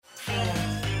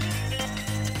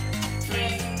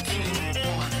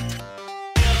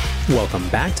Welcome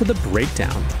back to The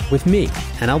Breakdown with me,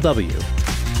 NLW.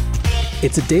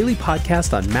 It's a daily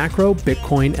podcast on macro,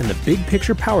 Bitcoin, and the big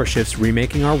picture power shifts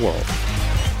remaking our world.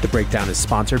 The Breakdown is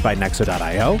sponsored by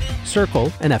Nexo.io,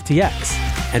 Circle, and FTX,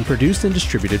 and produced and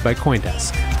distributed by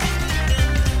CoinDesk.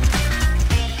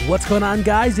 What's going on,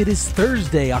 guys? It is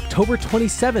Thursday, October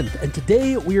 27th, and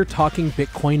today we are talking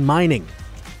Bitcoin mining.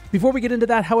 Before we get into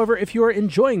that, however, if you are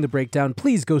enjoying The Breakdown,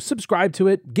 please go subscribe to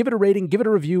it, give it a rating, give it a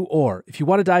review, or if you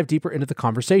want to dive deeper into the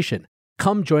conversation,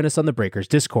 come join us on the Breakers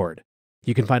Discord.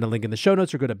 You can find a link in the show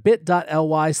notes or go to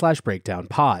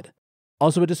bit.ly/breakdownpod.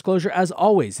 Also a disclosure, as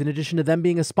always, in addition to them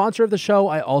being a sponsor of the show,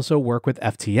 I also work with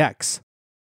FTX.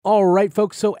 All right,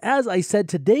 folks, so as I said,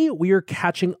 today we are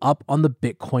catching up on the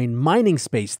Bitcoin mining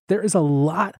space. There is a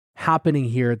lot happening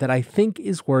here that I think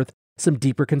is worth some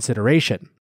deeper consideration.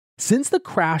 Since the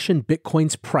crash in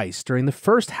Bitcoin's price during the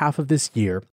first half of this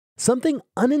year, something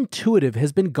unintuitive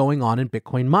has been going on in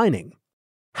Bitcoin mining.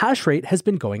 Hashrate has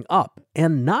been going up,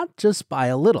 and not just by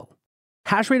a little.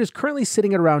 Hashrate is currently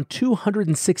sitting at around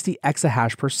 260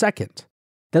 exahash per second.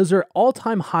 Those are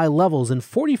all-time high levels and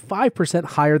 45%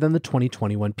 higher than the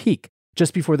 2021 peak,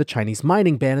 just before the Chinese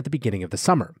mining ban at the beginning of the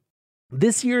summer.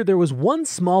 This year, there was one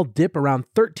small dip around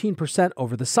 13%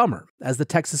 over the summer, as the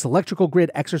Texas electrical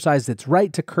grid exercised its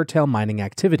right to curtail mining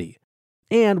activity.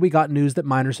 And we got news that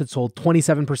miners had sold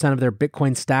 27% of their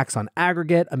Bitcoin stacks on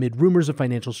aggregate amid rumors of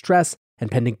financial stress and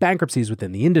pending bankruptcies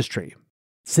within the industry.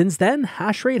 Since then,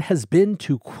 Hashrate has been,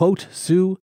 to quote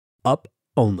Sue, up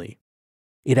only.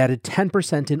 It added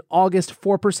 10% in August,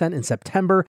 4% in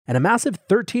September, and a massive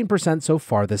 13% so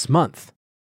far this month.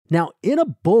 Now, in a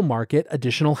bull market,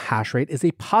 additional hash rate is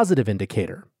a positive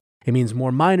indicator. It means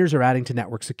more miners are adding to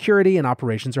network security and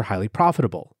operations are highly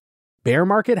profitable. Bear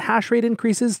market hash rate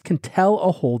increases can tell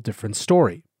a whole different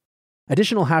story.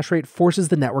 Additional hash rate forces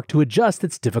the network to adjust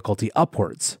its difficulty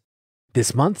upwards.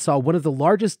 This month saw one of the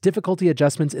largest difficulty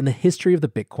adjustments in the history of the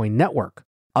Bitcoin network,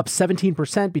 up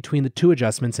 17% between the two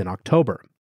adjustments in October.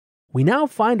 We now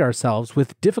find ourselves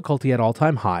with difficulty at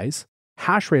all-time highs,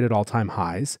 hash rate at all-time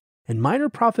highs, and miner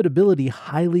profitability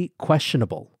highly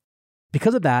questionable.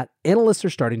 Because of that, analysts are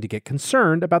starting to get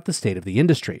concerned about the state of the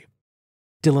industry.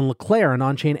 Dylan LeClaire, an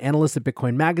on-chain analyst at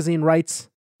Bitcoin Magazine, writes,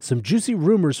 "Some juicy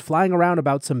rumors flying around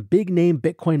about some big-name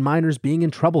Bitcoin miners being in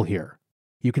trouble here.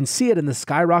 You can see it in the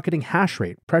skyrocketing hash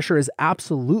rate. Pressure is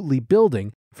absolutely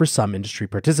building for some industry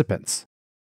participants."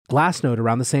 Glassnode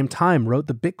around the same time wrote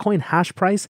the Bitcoin hash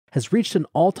price has reached an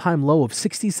all-time low of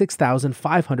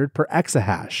 66,500 per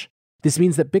exahash. This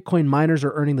means that Bitcoin miners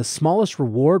are earning the smallest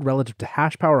reward relative to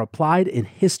hash power applied in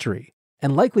history,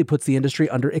 and likely puts the industry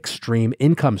under extreme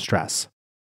income stress.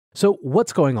 So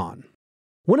what's going on?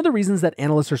 One of the reasons that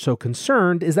analysts are so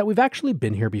concerned is that we've actually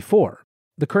been here before.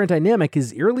 The current dynamic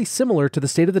is eerily similar to the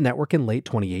state of the network in late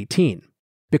 2018.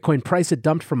 Bitcoin price had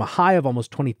dumped from a high of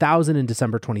almost 20,000 in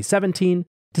December 2017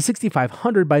 to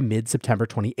 6,500 by mid-September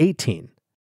 2018.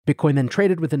 Bitcoin then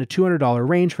traded within a $200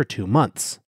 range for 2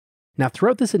 months. Now,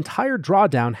 throughout this entire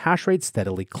drawdown, hash rate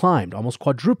steadily climbed, almost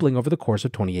quadrupling over the course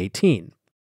of 2018.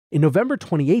 In November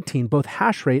 2018, both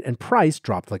hash rate and price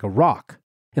dropped like a rock.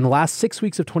 In the last 6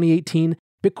 weeks of 2018,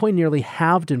 Bitcoin nearly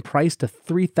halved in price to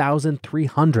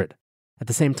 3,300. At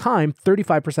the same time,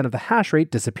 35% of the hash rate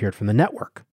disappeared from the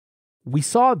network. We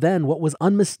saw then what was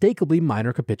unmistakably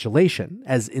miner capitulation,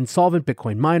 as insolvent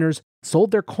Bitcoin miners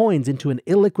sold their coins into an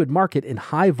illiquid market in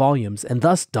high volumes and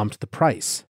thus dumped the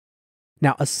price.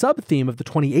 Now, a sub-theme of the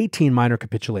 2018 miner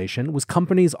capitulation was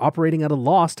companies operating at a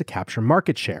loss to capture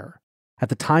market share. At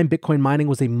the time, Bitcoin mining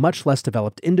was a much less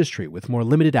developed industry with more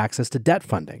limited access to debt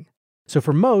funding. So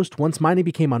for most, once mining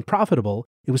became unprofitable,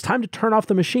 it was time to turn off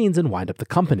the machines and wind up the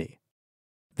company.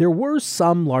 There were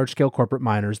some large-scale corporate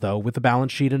miners, though, with the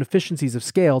balance sheet and efficiencies of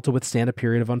scale to withstand a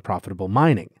period of unprofitable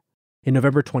mining. In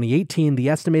November 2018, the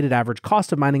estimated average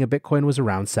cost of mining a Bitcoin was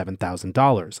around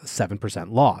 $7,000, a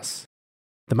 7% loss.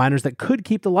 The miners that could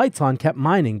keep the lights on kept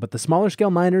mining, but the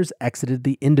smaller-scale miners exited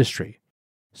the industry.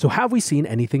 So have we seen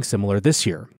anything similar this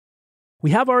year?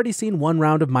 We have already seen one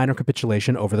round of miner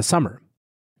capitulation over the summer.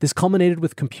 This culminated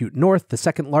with Compute North, the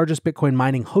second largest Bitcoin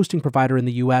mining hosting provider in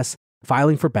the US,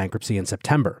 filing for bankruptcy in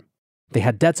September. They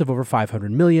had debts of over $500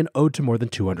 million owed to more than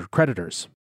 200 creditors.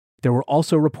 There were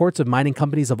also reports of mining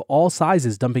companies of all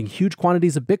sizes dumping huge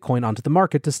quantities of Bitcoin onto the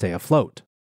market to stay afloat.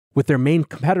 With their main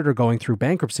competitor going through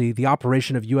bankruptcy, the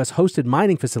operation of US-hosted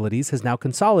mining facilities has now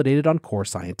consolidated on Core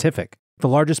Scientific, the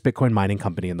largest Bitcoin mining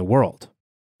company in the world.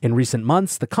 In recent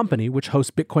months, the company, which hosts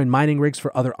Bitcoin mining rigs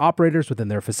for other operators within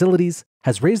their facilities,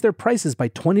 has raised their prices by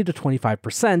 20 to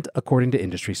 25%, according to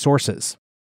industry sources.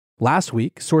 Last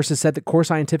week, sources said that Core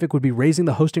Scientific would be raising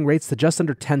the hosting rates to just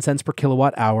under 10 cents per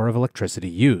kilowatt hour of electricity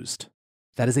used.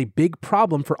 That is a big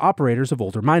problem for operators of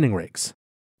older mining rigs.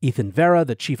 Ethan Vera,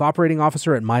 the chief operating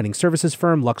officer at mining services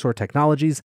firm Luxor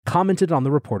Technologies, commented on the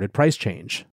reported price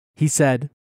change. He said,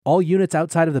 "All units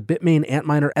outside of the Bitmain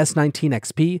Antminer S19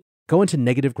 XP go into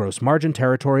negative gross margin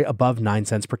territory above 9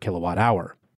 cents per kilowatt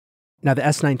hour." Now, the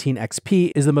S19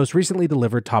 XP is the most recently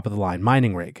delivered top-of-the-line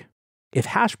mining rig. If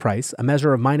hash price, a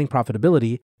measure of mining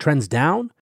profitability, trends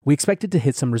down, we expect it to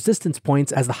hit some resistance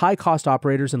points as the high-cost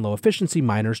operators and low-efficiency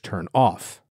miners turn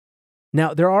off.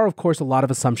 Now, there are, of course, a lot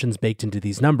of assumptions baked into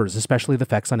these numbers, especially the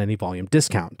effects on any volume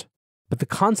discount. But the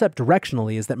concept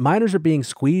directionally is that miners are being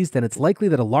squeezed, and it's likely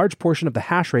that a large portion of the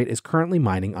hash rate is currently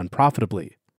mining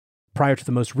unprofitably. Prior to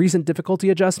the most recent difficulty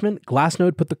adjustment,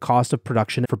 Glassnode put the cost of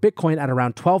production for Bitcoin at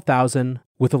around $12,000,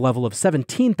 with a level of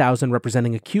 $17,000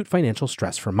 representing acute financial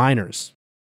stress for miners.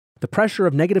 The pressure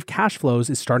of negative cash flows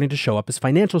is starting to show up as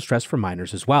financial stress for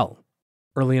miners as well.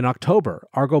 Early in October,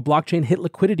 Argo Blockchain hit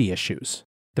liquidity issues.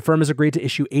 The firm has agreed to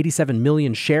issue 87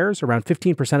 million shares, around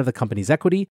 15% of the company's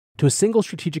equity, to a single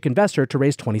strategic investor to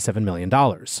raise $27 million.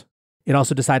 It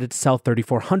also decided to sell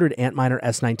 3,400 Antminer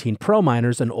S19 Pro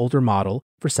miners, an older model,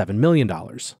 for $7 million.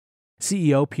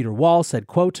 CEO Peter Wall said,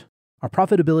 quote, "Our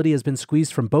profitability has been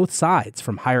squeezed from both sides,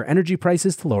 from higher energy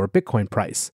prices to lower Bitcoin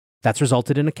price. That's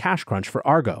resulted in a cash crunch for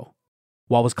Argo."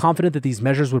 Wall was confident that these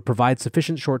measures would provide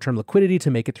sufficient short-term liquidity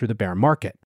to make it through the bear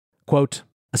market. Quote,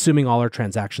 "Assuming all our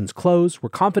transactions close, we're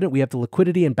confident we have the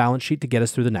liquidity and balance sheet to get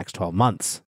us through the next 12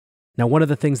 months. Now, one of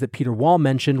the things that Peter Wall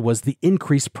mentioned was the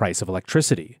increased price of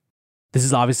electricity. This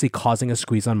is obviously causing a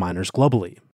squeeze on miners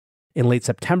globally. In late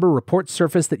September, reports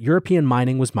surfaced that European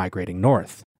mining was migrating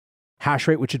north.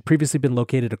 Hashrate, which had previously been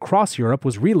located across Europe,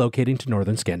 was relocating to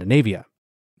northern Scandinavia.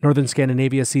 Northern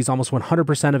Scandinavia sees almost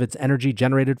 100% of its energy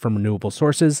generated from renewable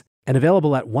sources and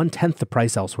available at 1/10 the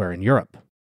price elsewhere in Europe.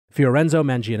 Fiorenzo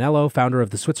Manganiello, founder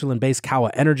of the Switzerland-based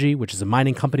Kawa Energy, which is a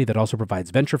mining company that also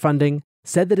provides venture funding,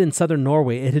 said that in southern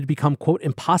Norway it had become, quote,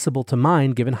 "impossible to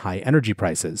mine given high energy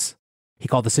prices." He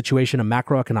called the situation a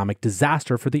macroeconomic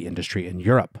disaster for the industry in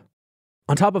Europe.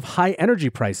 On top of high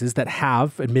energy prices that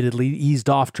have, admittedly, eased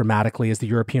off dramatically as the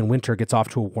European winter gets off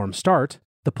to a warm start,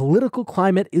 the political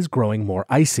climate is growing more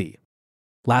icy.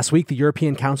 Last week, the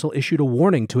European Council issued a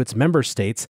warning to its member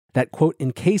states that, quote,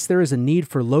 "in case there is a need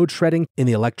for load shredding in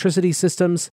the electricity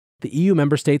systems, the EU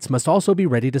member states must also be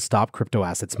ready to stop crypto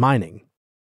assets mining."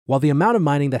 While the amount of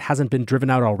mining that hasn't been driven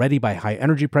out already by high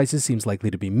energy prices seems likely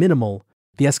to be minimal,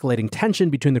 the escalating tension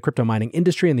between the crypto mining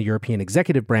industry and the European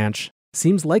executive branch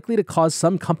seems likely to cause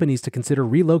some companies to consider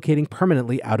relocating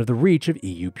permanently out of the reach of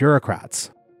EU bureaucrats.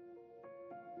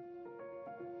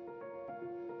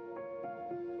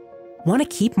 Want to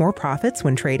keep more profits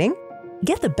when trading?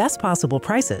 Get the best possible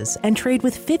prices and trade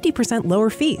with 50% lower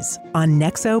fees on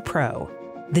Nexo Pro.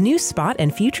 The new spot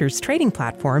and futures trading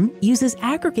platform uses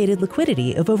aggregated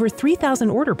liquidity of over 3,000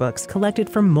 order books collected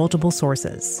from multiple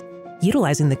sources.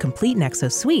 Utilizing the complete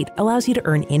Nexo suite allows you to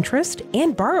earn interest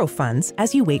and borrow funds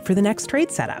as you wait for the next trade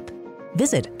setup.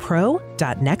 Visit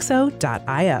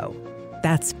pro.nexo.io.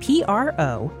 That's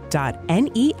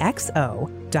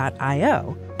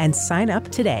pro.nexo.io and sign up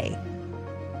today.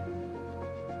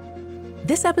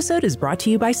 This episode is brought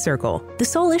to you by Circle, the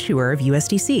sole issuer of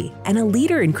USDC and a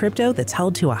leader in crypto that's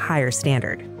held to a higher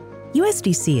standard.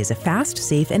 USDC is a fast,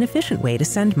 safe, and efficient way to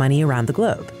send money around the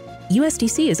globe.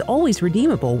 USDC is always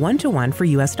redeemable one-to-one for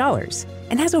US dollars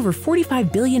and has over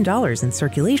 $45 billion in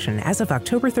circulation as of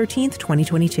October 13,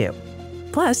 2022.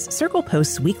 Plus, Circle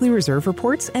posts weekly reserve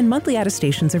reports and monthly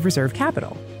attestations of reserve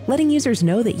capital, letting users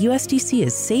know that USDC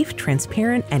is safe,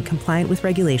 transparent, and compliant with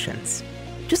regulations.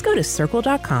 Just go to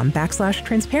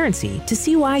circle.com/transparency to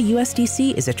see why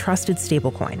USDC is a trusted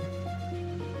stablecoin.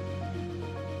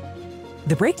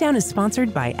 The breakdown is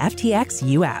sponsored by FTX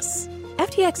US.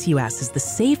 FTX US is the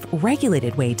safe,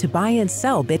 regulated way to buy and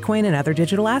sell Bitcoin and other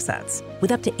digital assets,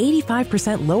 with up to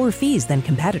 85% lower fees than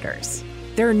competitors.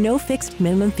 There are no fixed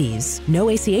minimum fees, no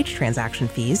ACH transaction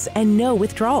fees, and no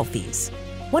withdrawal fees.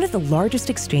 One of the largest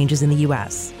exchanges in the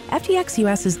US, FTX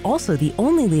US is also the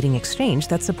only leading exchange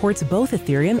that supports both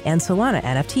Ethereum and Solana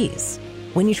NFTs.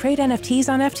 When you trade NFTs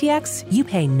on FTX, you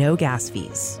pay no gas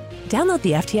fees. Download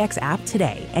the FTX app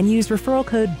today and use referral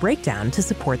code BREAKDOWN to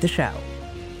support the show.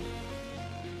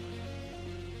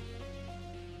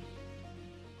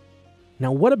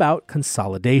 Now, what about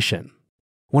consolidation?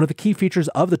 One of the key features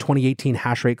of the 2018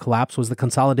 Hashrate collapse was the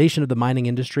consolidation of the mining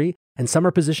industry, and some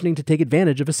are positioning to take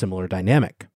advantage of a similar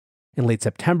dynamic. In late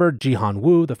September, Jihan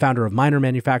Wu, the founder of miner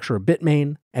manufacturer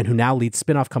Bitmain, and who now leads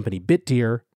spin-off company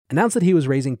Bitdeer, announced that he was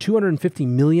raising $250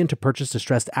 million to purchase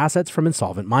distressed assets from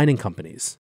insolvent mining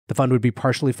companies. The fund would be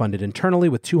partially funded internally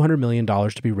with $200 million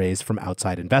to be raised from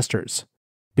outside investors.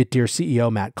 Bitdeer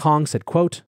CEO Matt Kong said,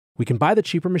 quote, "We can buy the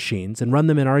cheaper machines and run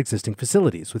them in our existing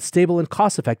facilities with stable and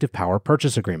cost-effective power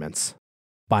purchase agreements."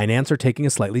 Binance are taking a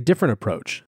slightly different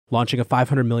approach, launching a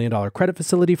 $500 million credit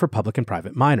facility for public and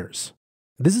private miners.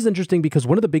 This is interesting because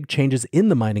one of the big changes in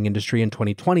the mining industry in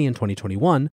 2020 and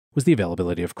 2021 was the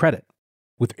availability of credit.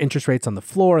 With interest rates on the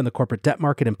floor and the corporate debt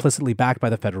market implicitly backed by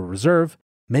the Federal Reserve,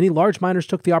 many large miners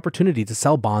took the opportunity to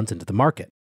sell bonds into the market.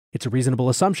 It's a reasonable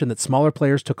assumption that smaller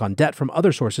players took on debt from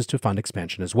other sources to fund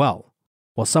expansion as well.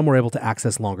 While some were able to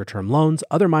access longer-term loans,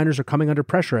 other miners are coming under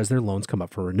pressure as their loans come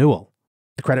up for renewal.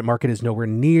 The credit market is nowhere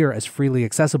near as freely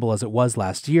accessible as it was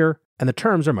last year, and the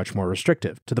terms are much more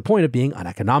restrictive, to the point of being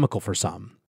uneconomical for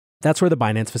some. That's where the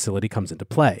Binance facility comes into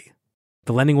play.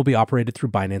 The lending will be operated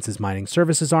through Binance's mining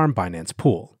services arm, Binance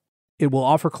Pool. It will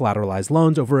offer collateralized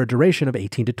loans over a duration of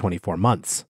 18 to 24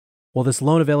 months. While this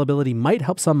loan availability might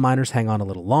help some miners hang on a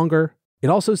little longer, it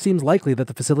also seems likely that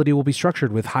the facility will be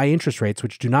structured with high interest rates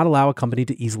which do not allow a company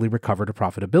to easily recover to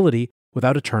profitability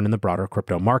without a turn in the broader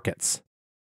crypto markets.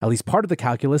 At least part of the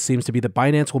calculus seems to be that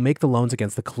Binance will make the loans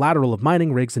against the collateral of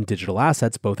mining rigs and digital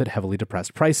assets both at heavily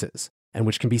depressed prices, and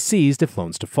which can be seized if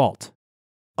loans default.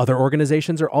 Other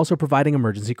organizations are also providing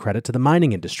emergency credit to the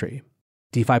mining industry.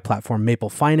 DeFi platform Maple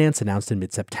Finance announced in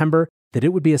mid-September that it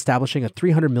would be establishing a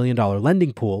 $300 million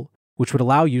lending pool, which would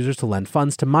allow users to lend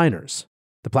funds to miners.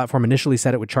 The platform initially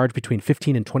said it would charge between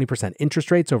 15 and 20% interest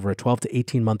rates over a 12 to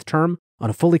 18-month term on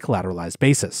a fully collateralized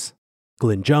basis.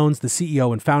 Glyn Jones, the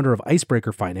CEO and founder of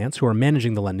Icebreaker Finance, who are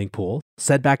managing the lending pool,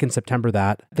 said back in September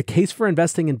that the case for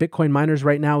investing in Bitcoin miners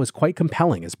right now is quite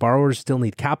compelling as borrowers still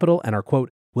need capital and are, quote,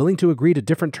 willing to agree to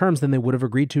different terms than they would have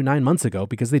agreed to 9 months ago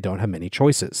because they don't have many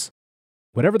choices.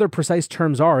 Whatever their precise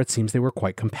terms are, it seems they were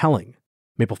quite compelling.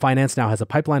 Maple Finance now has a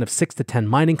pipeline of 6 to 10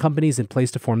 mining companies in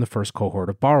place to form the first cohort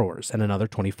of borrowers, and another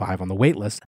 25 on the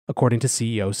waitlist, according to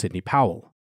CEO Sidney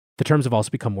Powell. The terms have also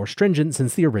become more stringent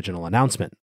since the original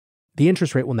announcement. The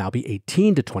interest rate will now be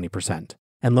 18 to 20%,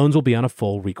 and loans will be on a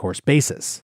full recourse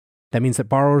basis. That means that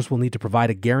borrowers will need to provide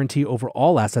a guarantee over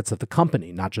all assets of the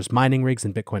company, not just mining rigs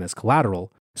and Bitcoin as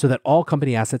collateral, so that all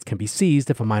company assets can be seized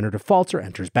if a miner defaults or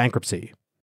enters bankruptcy.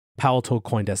 Powell told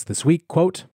CoinDesk this week,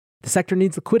 quote, "The sector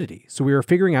needs liquidity, so we are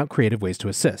figuring out creative ways to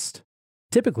assist.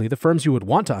 Typically, the firms you would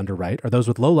want to underwrite are those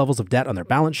with low levels of debt on their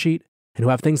balance sheet and who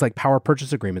have things like power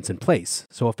purchase agreements in place,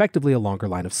 so effectively a longer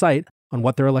line of sight on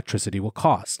what their electricity will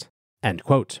cost." End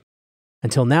quote.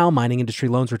 Until now, mining industry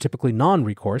loans were typically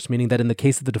non-recourse, meaning that in the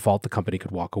case of the default, the company could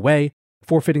walk away,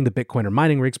 forfeiting the Bitcoin or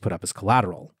mining rigs put up as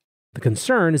collateral. The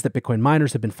concern is that Bitcoin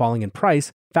miners have been falling in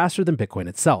price faster than Bitcoin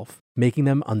itself, making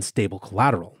them unstable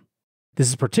collateral. This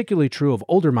is particularly true of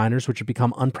older miners, which have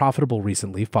become unprofitable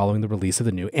recently following the release of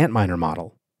the new Antminer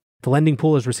model. The lending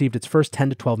pool has received its first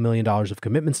 $10 to $12 million of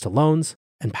commitments to loans,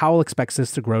 and Powell expects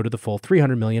this to grow to the full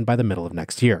 $300 million by the middle of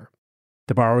next year.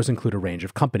 The borrowers include a range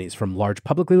of companies, from large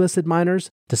publicly listed miners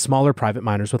to smaller private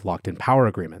miners with locked-in power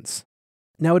agreements.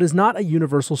 Now, it is not a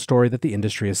universal story that the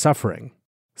industry is suffering.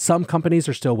 Some companies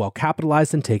are still well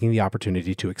capitalized and taking the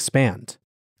opportunity to expand.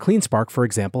 CleanSpark, for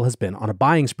example, has been on a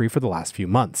buying spree for the last few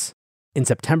months. In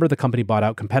September, the company bought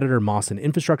out competitor Moss &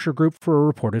 Infrastructure Group for a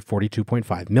reported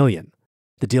 $42.5 million.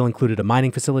 The deal included a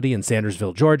mining facility in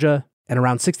Sandersville, Georgia, and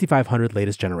around 6,500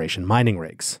 latest-generation mining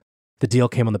rigs. The deal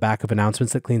came on the back of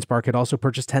announcements that CleanSpark had also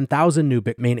purchased 10,000 new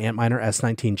Bitmain Antminer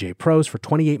S19j Pros for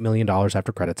 $28 million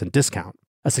after credits and discount,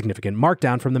 a significant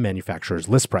markdown from the manufacturer's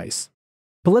list price.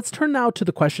 But let's turn now to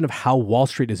the question of how Wall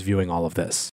Street is viewing all of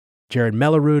this. Jared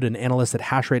Mellerud, an analyst at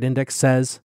Hashrate Index,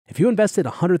 says, if you invested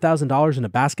 $100,000 in a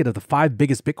basket of the 5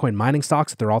 biggest Bitcoin mining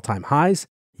stocks at their all-time highs,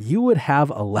 you would have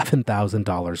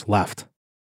 $11,000 left.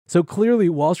 So clearly,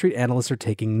 Wall Street analysts are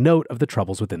taking note of the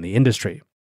troubles within the industry.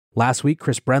 Last week,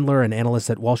 Chris Brendler, an analyst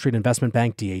at Wall Street investment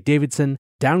bank D.A. Davidson,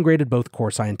 downgraded both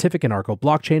Core Scientific and Argo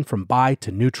Blockchain from buy to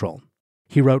neutral.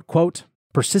 He wrote, quote,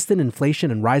 persistent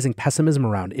inflation and rising pessimism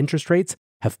around interest rates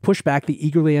have pushed back the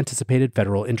eagerly anticipated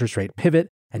federal interest rate pivot,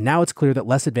 and now it's clear that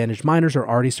less advantaged miners are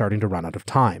already starting to run out of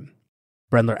time.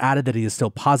 Brendler added that he is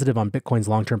still positive on Bitcoin's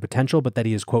long-term potential, but that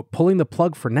he is, quote, pulling the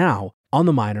plug for now on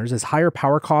the miners as higher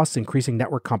power costs, increasing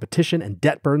network competition, and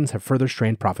debt burdens have further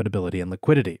strained profitability and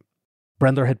liquidity.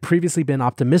 Brendler had previously been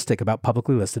optimistic about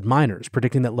publicly listed miners,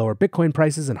 predicting that lower Bitcoin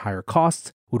prices and higher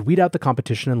costs would weed out the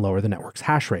competition and lower the network's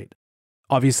hash rate.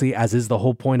 Obviously, as is the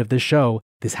whole point of this show,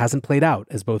 this hasn't played out,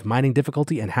 as both mining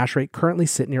difficulty and hash rate currently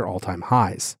sit near all-time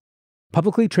highs.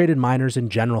 Publicly traded miners in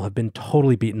general have been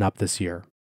totally beaten up this year.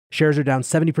 Shares are down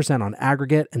 70% on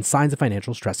aggregate, and signs of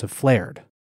financial stress have flared.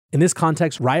 In this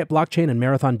context, Riot Blockchain and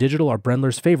Marathon Digital are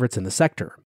Brendler's favorites in the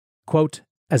sector. Quote,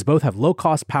 as both have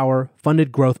low-cost power,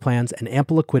 funded growth plans, and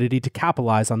ample liquidity to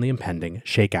capitalize on the impending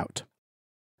shakeout.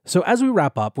 So as we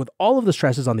wrap up, with all of the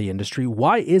stresses on the industry,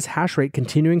 why is hash rate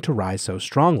continuing to rise so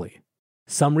strongly?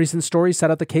 Some recent stories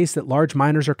set out the case that large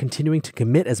miners are continuing to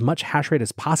commit as much hash rate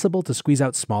as possible to squeeze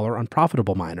out smaller,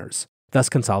 unprofitable miners, thus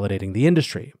consolidating the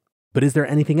industry. But is there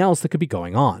anything else that could be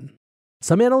going on?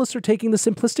 Some analysts are taking the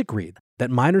simplistic read that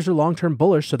miners are long-term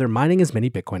bullish, so they're mining as many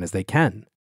Bitcoin as they can.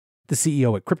 The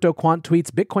CEO at CryptoQuant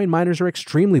tweets, Bitcoin miners are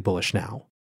extremely bullish now.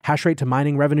 Hashrate to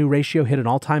mining revenue ratio hit an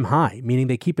all-time high, meaning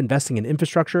they keep investing in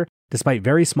infrastructure despite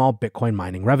very small Bitcoin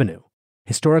mining revenue.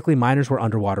 Historically, miners were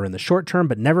underwater in the short term,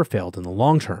 but never failed in the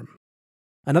long term.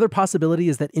 Another possibility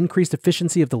is that increased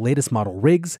efficiency of the latest model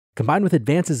rigs, combined with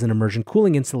advances in immersion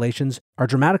cooling installations, are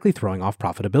dramatically throwing off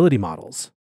profitability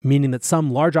models, meaning that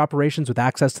some large operations with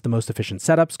access to the most efficient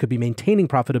setups could be maintaining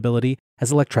profitability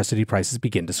as electricity prices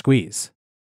begin to squeeze.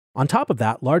 On top of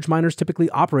that, large miners typically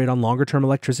operate on longer-term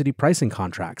electricity pricing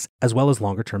contracts, as well as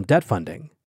longer-term debt funding.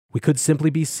 We could simply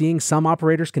be seeing some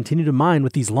operators continue to mine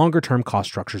with these longer-term cost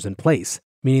structures in place,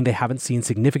 meaning they haven't seen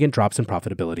significant drops in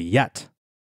profitability yet.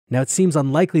 Now, it seems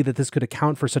unlikely that this could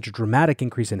account for such a dramatic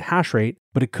increase in hash rate,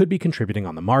 but it could be contributing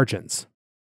on the margins.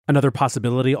 Another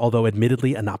possibility, although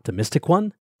admittedly an optimistic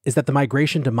one, is that the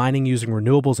migration to mining using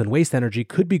renewables and waste energy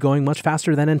could be going much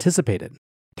faster than anticipated.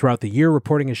 Throughout the year,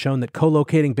 reporting has shown that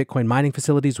co-locating Bitcoin mining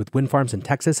facilities with wind farms in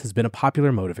Texas has been a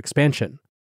popular mode of expansion.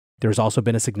 There has also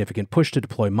been a significant push to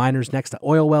deploy miners next to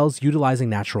oil wells utilizing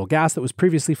natural gas that was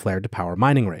previously flared to power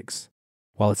mining rigs.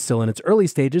 While it's still in its early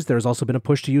stages, there has also been a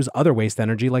push to use other waste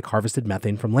energy like harvested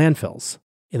methane from landfills.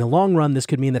 In the long run, this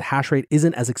could mean that hash rate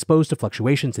isn't as exposed to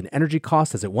fluctuations in energy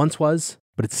costs as it once was,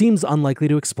 but it seems unlikely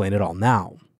to explain it all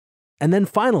now. And then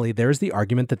finally, there is the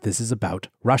argument that this is about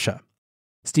Russia.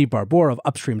 Steve Barbour of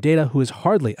Upstream Data, who is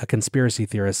hardly a conspiracy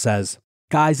theorist, says,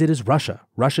 guys, it is Russia.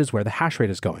 Russia is where the hash rate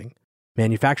is going.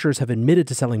 Manufacturers have admitted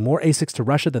to selling more ASICs to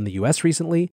Russia than the US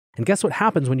recently, and guess what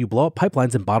happens when you blow up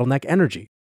pipelines and bottleneck energy?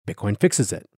 Bitcoin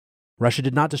fixes it. Russia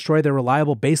did not destroy their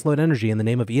reliable baseload energy in the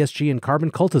name of ESG and carbon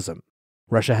cultism.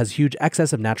 Russia has huge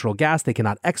excess of natural gas they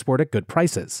cannot export at good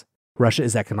prices. Russia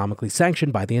is economically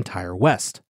sanctioned by the entire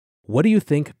West. What do you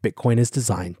think Bitcoin is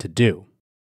designed to do?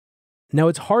 Now,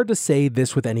 it's hard to say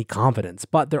this with any confidence,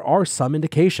 but there are some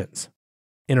indications.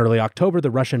 In early October,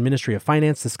 the Russian Ministry of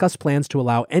Finance discussed plans to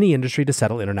allow any industry to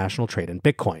settle international trade in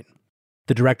Bitcoin.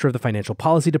 The director of the Financial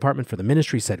Policy Department for the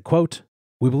ministry said, quote,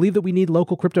 we believe that we need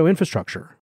local crypto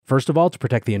infrastructure. First of all, to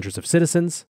protect the interests of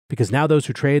citizens, because now those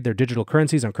who trade their digital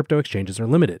currencies on crypto exchanges are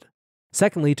limited.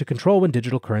 Secondly, to control when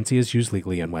digital currency is used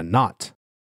legally and when not.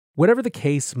 Whatever the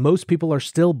case, most people are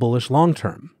still bullish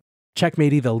long-term.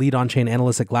 Checkmatey, the lead on-chain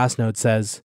analyst at Glassnode,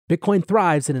 says, Bitcoin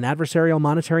thrives in an adversarial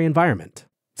monetary environment.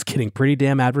 It's getting pretty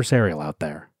damn adversarial out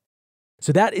there.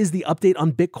 So that is the update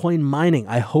on Bitcoin mining.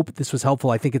 I hope this was helpful.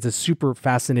 I think it's a super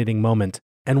fascinating moment,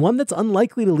 and one that's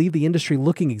unlikely to leave the industry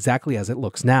looking exactly as it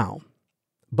looks now.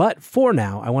 But for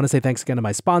now, I want to say thanks again to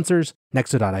my sponsors,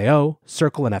 Nexo.io,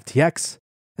 Circle, and FTX,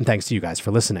 and thanks to you guys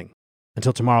for listening.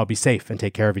 Until tomorrow, be safe and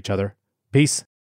take care of each other. Peace.